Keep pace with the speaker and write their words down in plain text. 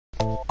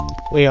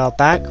We are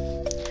back,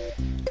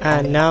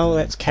 and now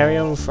let's carry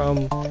on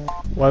from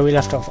where we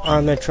left off.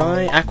 I'm gonna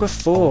try Aqua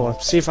 4,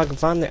 see if I can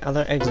find the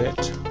other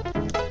exit.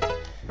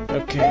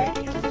 Okay.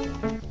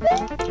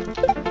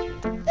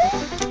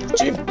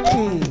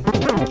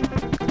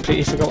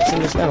 Completely forgot what's in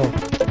this level.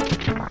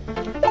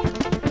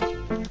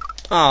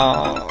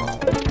 Oh,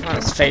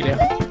 that's failure.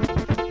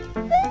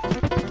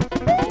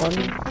 1, 2.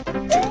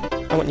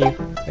 I want you.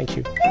 Thank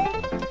you.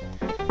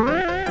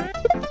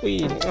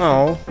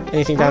 Oh,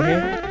 anything down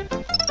here?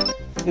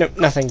 No,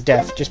 nothing.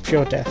 Death. Just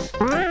pure death.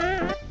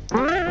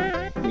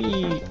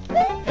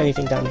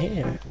 Anything down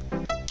here?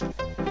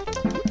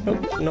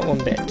 Nope, not one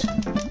bit.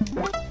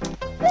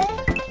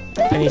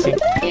 Anything?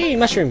 Yay,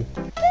 mushroom!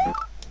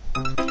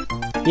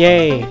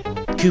 Yay!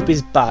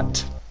 Koopa's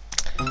butt.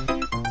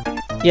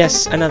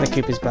 Yes, another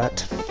Koopa's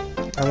butt.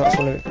 I'm not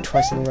falling it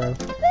twice in a row.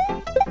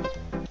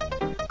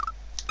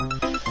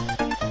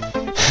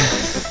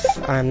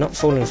 I am not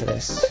falling for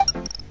this.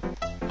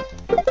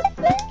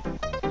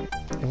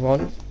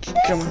 One,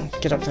 come on,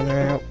 get up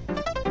there out.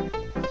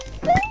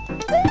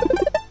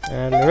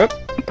 And we're up.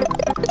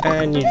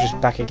 And you're just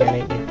back again,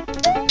 ain't you?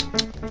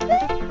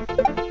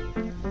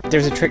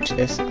 There's a trick to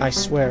this, I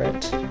swear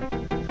it.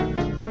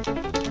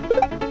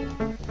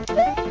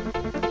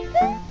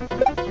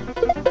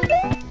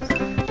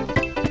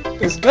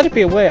 There's gotta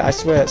be a way, I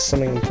swear it's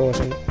something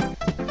important.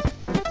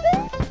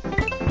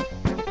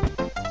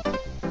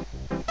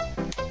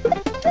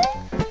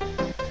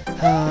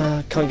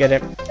 Can't get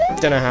it.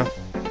 Don't know how.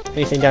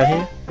 Anything down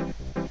here?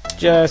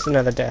 Just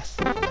another death.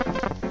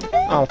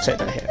 I'll take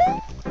that here.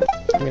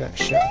 Give me that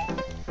shell.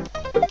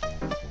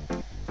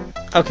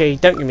 Okay,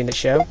 don't give me the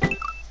shell.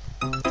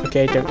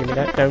 Okay, don't give me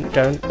that. Don't.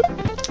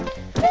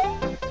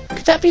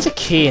 Could that be the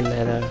key in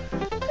there, though?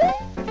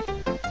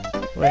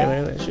 Wait a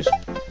minute, let's just...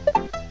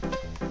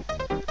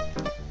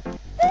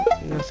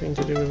 Nothing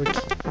to do with a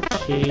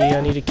key.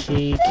 I need a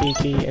key.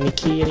 Any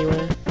key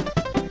anywhere?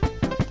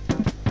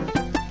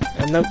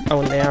 Nope, I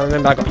wasn't there. I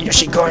remember I got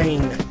Yoshi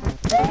coin!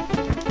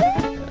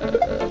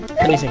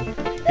 Anything.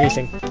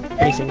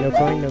 No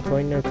coin.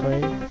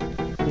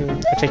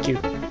 I'll take you.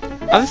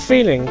 I have a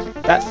feeling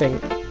that thing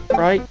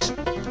right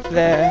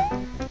there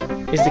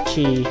is the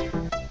key.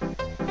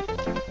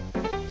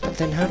 But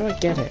then how do I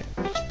get it?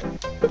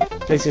 Just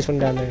place this one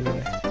down there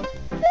anyway.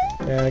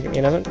 Get me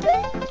another one.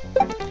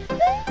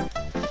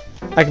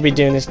 I could be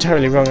doing this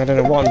totally wrong, I don't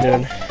know what I'm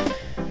doing.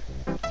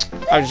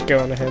 I'll just go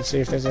on ahead and see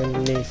if there's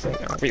anything.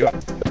 I'll beat you up.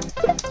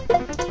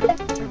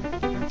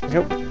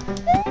 Nope.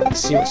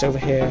 Let's see what's over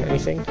here.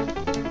 Anything?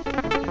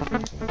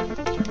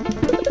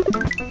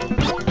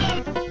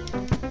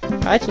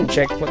 I didn't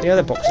check what the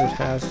other boxes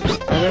have.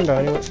 I remember I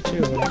only went for 2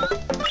 of them.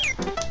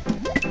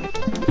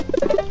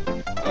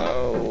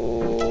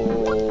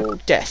 Oh,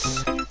 death.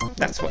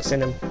 That's what's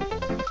in them.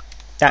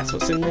 That's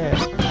what's in there.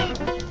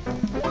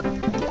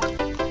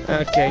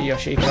 Okay,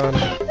 Yoshi, come on.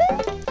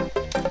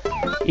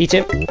 Eat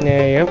him.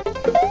 There you go.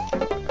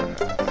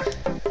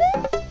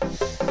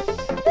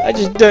 I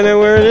just don't know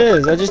where it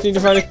is. I just need to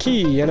find a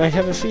key, and I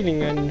have a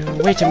feeling.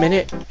 And wait a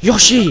minute,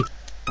 Yoshi!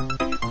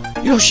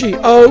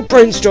 Oh,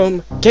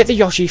 brainstorm! Get the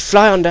Yoshi,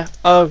 fly under.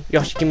 Oh,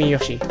 Yoshi, give me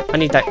Yoshi. I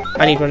need that.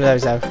 I need one of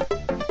those though.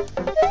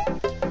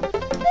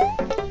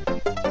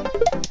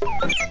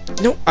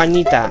 No, I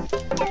need that.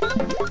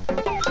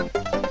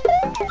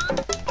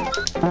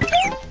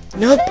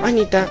 Nope, I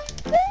need that.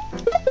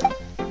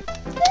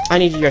 I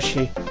need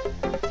Yoshi.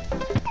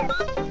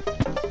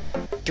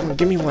 Come on,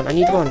 give me one. I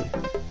need one.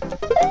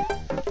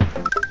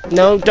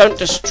 No, don't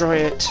destroy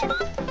it.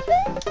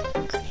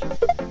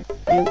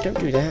 No, don't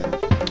do that.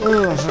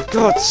 Oh, for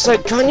God's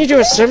sake, can't you do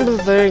a simple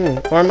thing?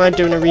 Or am I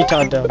doing a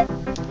retard job?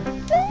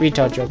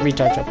 Retard job.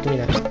 Give me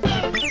that.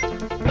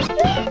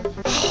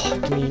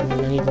 Give me one,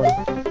 I need one.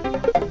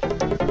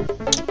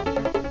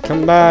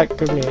 Come back,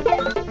 give me it.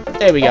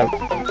 There we go.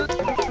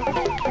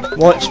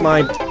 Watch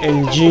my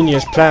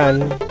ingenious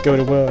plan go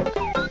to work.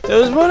 There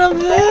was one up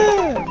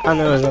there! I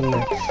know there was one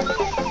there.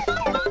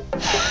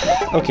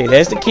 Okay,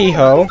 there's the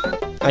keyhole.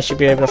 I should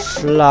be able to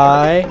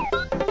fly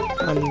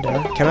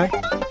under. Can I?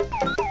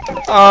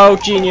 Oh,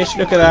 genius,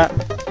 look at that.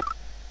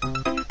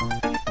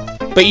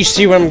 But you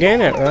see where I'm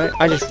getting at, right?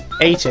 I just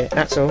ate it,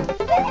 that's all.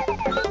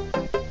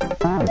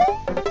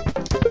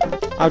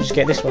 I'll just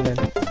get this one then.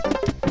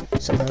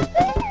 Somehow.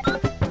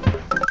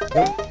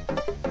 Nope.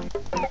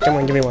 Come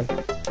on, give me one.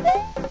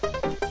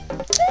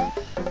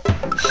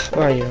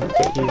 Where are you? I'll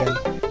get you then.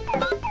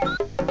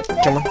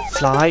 Come on,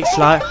 fly.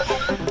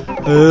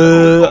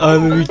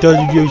 I'm a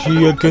retarded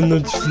Yoshi, I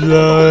cannot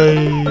fly.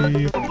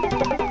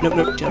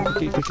 Nope, jump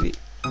quickly.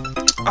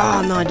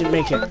 Oh no, I didn't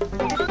make it.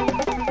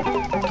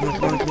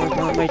 Come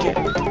on, make it.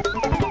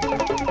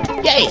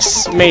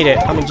 Yes! Made it,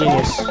 I'm a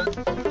genius.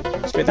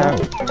 Spit that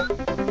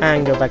out.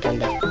 And go back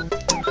under.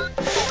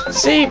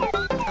 See?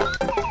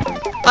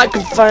 I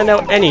can find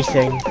out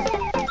anything.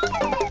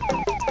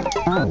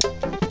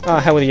 Oh,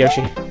 hell with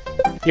Yoshi.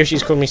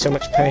 Yoshi's caused me so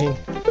much pain.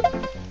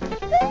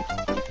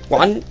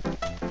 1,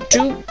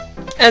 2,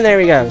 and there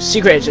we go.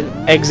 Secret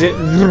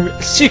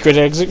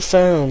exit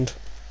found.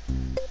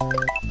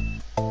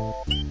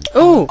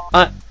 Oh!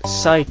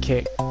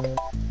 Sidekick.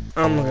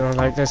 I'm not gonna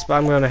like this, but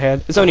I'm going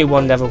ahead. It's only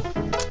one level.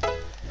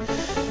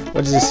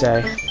 What does it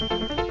say?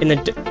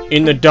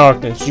 In the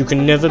darkness, you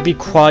can never be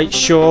quite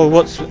sure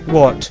what's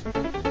what.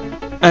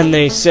 And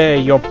they say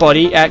your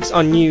body acts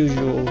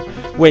unusual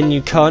when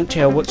you can't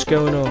tell what's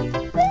going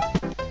on.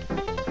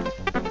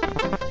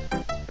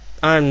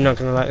 I'm not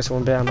gonna like this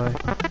one bit, am I?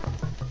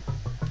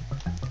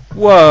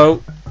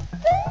 Whoa!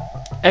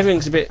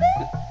 Everything's a bit...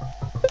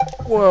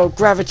 Whoa,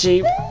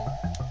 gravity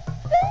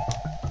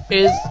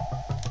is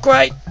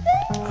quite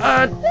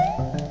hard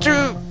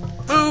to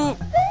move.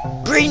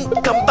 Green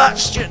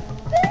combustion.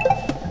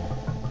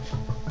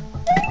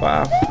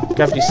 Wow,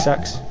 gravity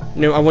sucks.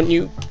 No, I want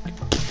you.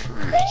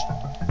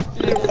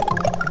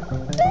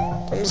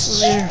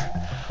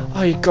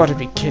 Oh, you gotta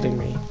be kidding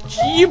me.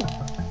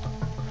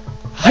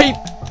 Hype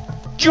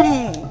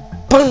Jum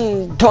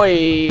Pun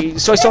Toy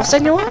Soy Sauce,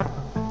 senor?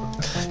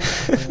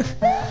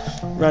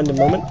 Random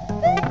moment.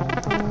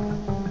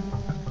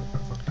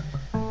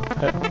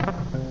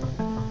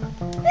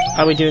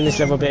 Are we doing this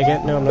level bit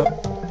again? No, I'm not.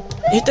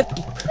 Hit the...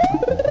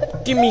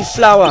 Give me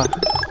flower!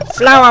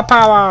 Flower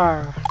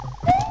power!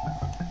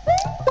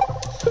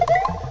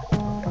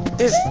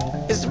 This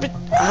is a bit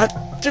hard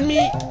to me.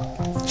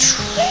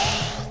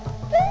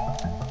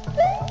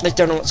 I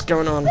don't know what's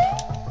going on.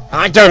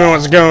 I don't know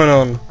what's going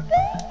on.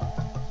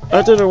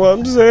 I don't know what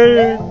I'm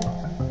saying.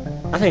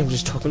 I think I'm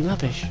just talking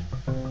rubbish.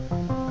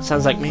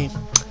 Sounds like me.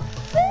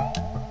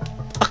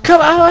 Oh,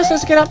 come on, how am I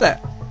supposed to get up there?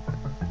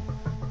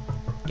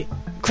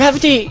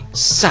 Gravity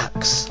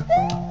sucks.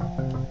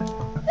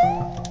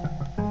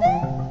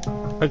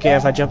 Okay,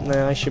 if I jump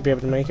there, I should be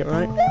able to make it,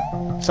 right?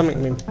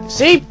 Something.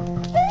 See?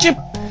 Chip.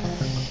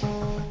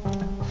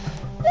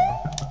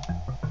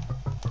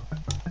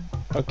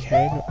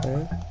 Okay, not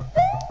there.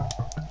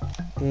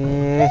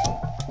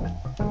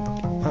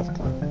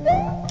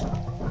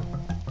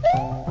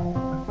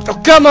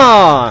 Oh, come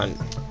on!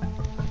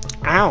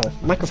 Ow!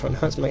 Microphone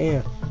hurts my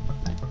ear.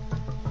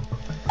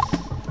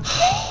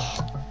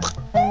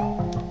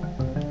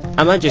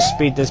 I might just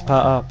speed this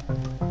part up.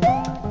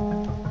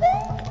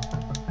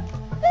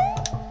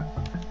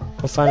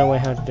 We'll find a way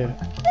how to do it.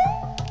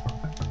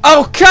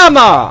 Oh, come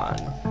on!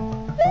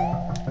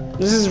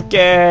 This is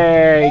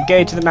gay.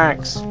 Gay to the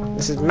max.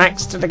 This is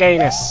max to the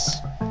gayness.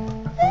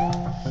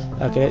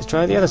 Okay, let's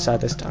try the other side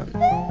this time.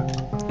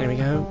 There we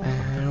go.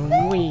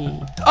 And we...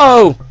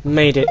 Oh!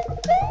 Made it.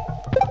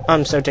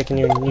 I'm so taking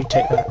you, and you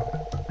take that.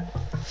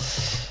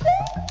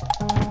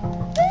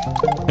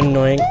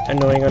 Annoying,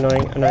 annoying,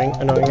 annoying, annoying,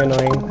 annoying,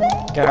 annoying.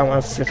 Get out of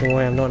my flipping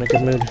way, I'm not in a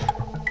good mood.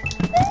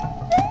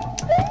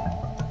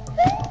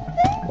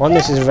 One,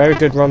 this is a very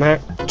good ROM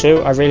hack.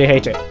 Two, I really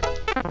hate it.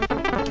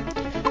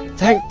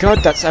 Thank God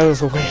that's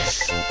over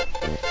with.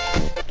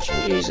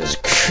 Jesus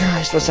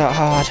Christ, was that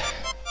hard?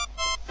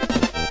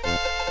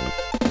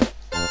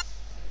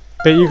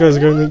 Bet you guys are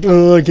going like,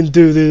 oh, I can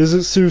do this,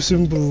 it's so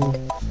simple.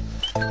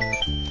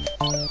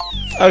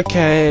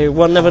 Okay,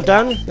 one level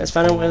done. Let's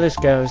find out where this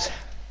goes.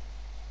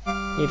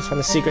 Need to find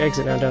the secret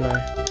exit now, don't I?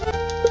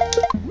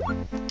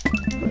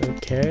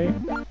 Okay.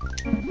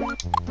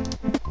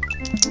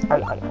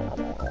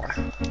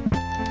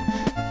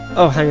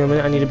 Oh, hang on a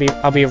minute, I need to be...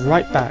 I'll be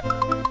right back.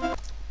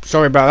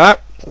 Sorry about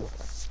that.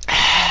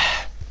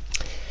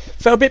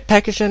 Felt a bit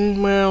peckish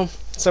and, well,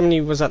 somebody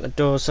was at the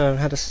door, so I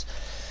had to...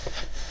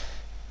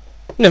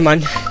 Never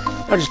mind.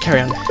 I'll just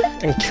carry on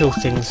and kill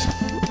things.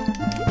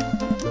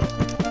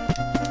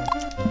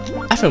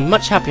 I feel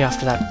much happier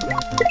after that.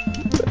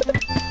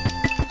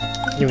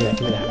 Give me that,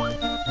 give me that.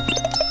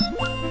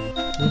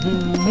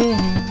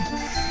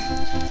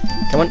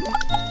 Come on.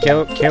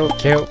 Kill, kill,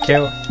 kill,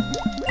 kill.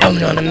 I'm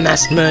not a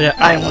mass murder.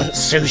 I want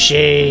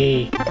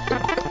sushi.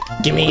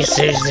 Give me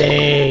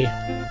sushi.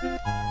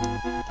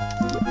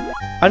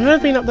 I've never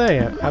been up there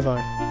yet, have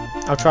I?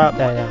 I'll try up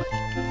there now.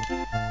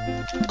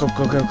 Go,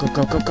 go, go, go,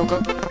 go, go, go, go.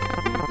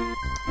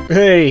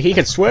 Hey, he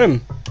can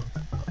swim.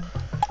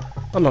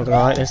 I'm not gonna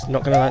like this,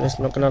 not gonna like this,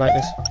 not gonna like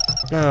this.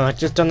 No, I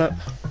just done that.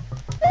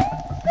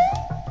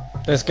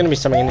 There's gonna be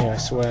something in here, I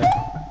swear.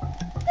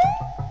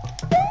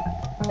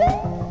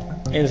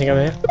 Anything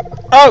over here?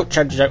 Oh!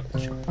 Chug.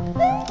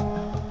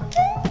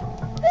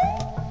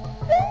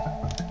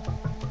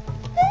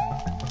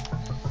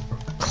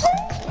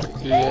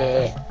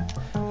 Yeah.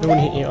 No one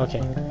hit you.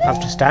 Okay. I have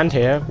to stand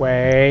here.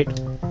 Wait.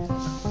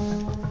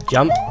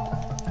 Jump.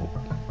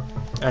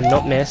 And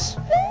not miss.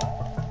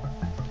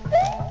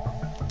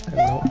 And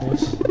not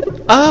miss.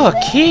 Oh, a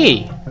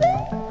key!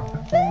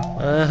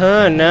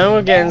 Uh-huh, now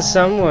we're getting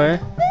somewhere.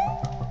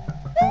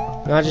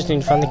 Now I just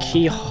need to find the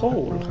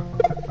keyhole.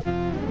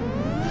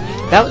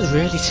 That was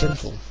really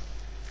simple.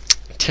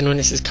 10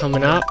 minutes is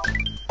coming up.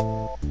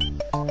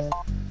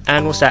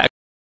 And what's that?